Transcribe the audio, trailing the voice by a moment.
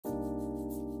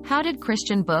How did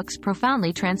Christian books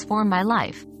profoundly transform my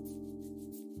life?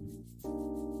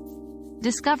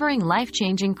 Discovering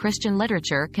life-changing Christian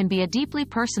literature can be a deeply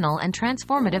personal and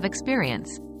transformative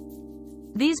experience.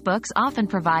 These books often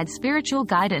provide spiritual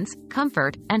guidance,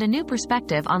 comfort, and a new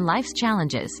perspective on life's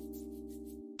challenges.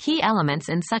 Key elements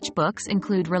in such books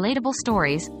include relatable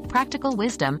stories, practical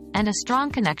wisdom, and a strong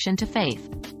connection to faith.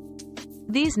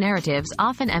 These narratives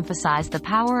often emphasize the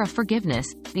power of forgiveness,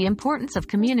 the importance of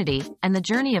community, and the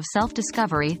journey of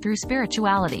self-discovery through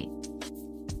spirituality.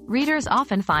 Readers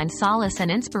often find solace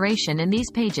and inspiration in these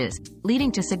pages,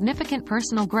 leading to significant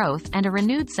personal growth and a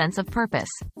renewed sense of purpose.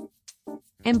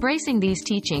 Embracing these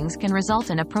teachings can result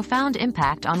in a profound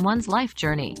impact on one's life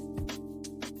journey.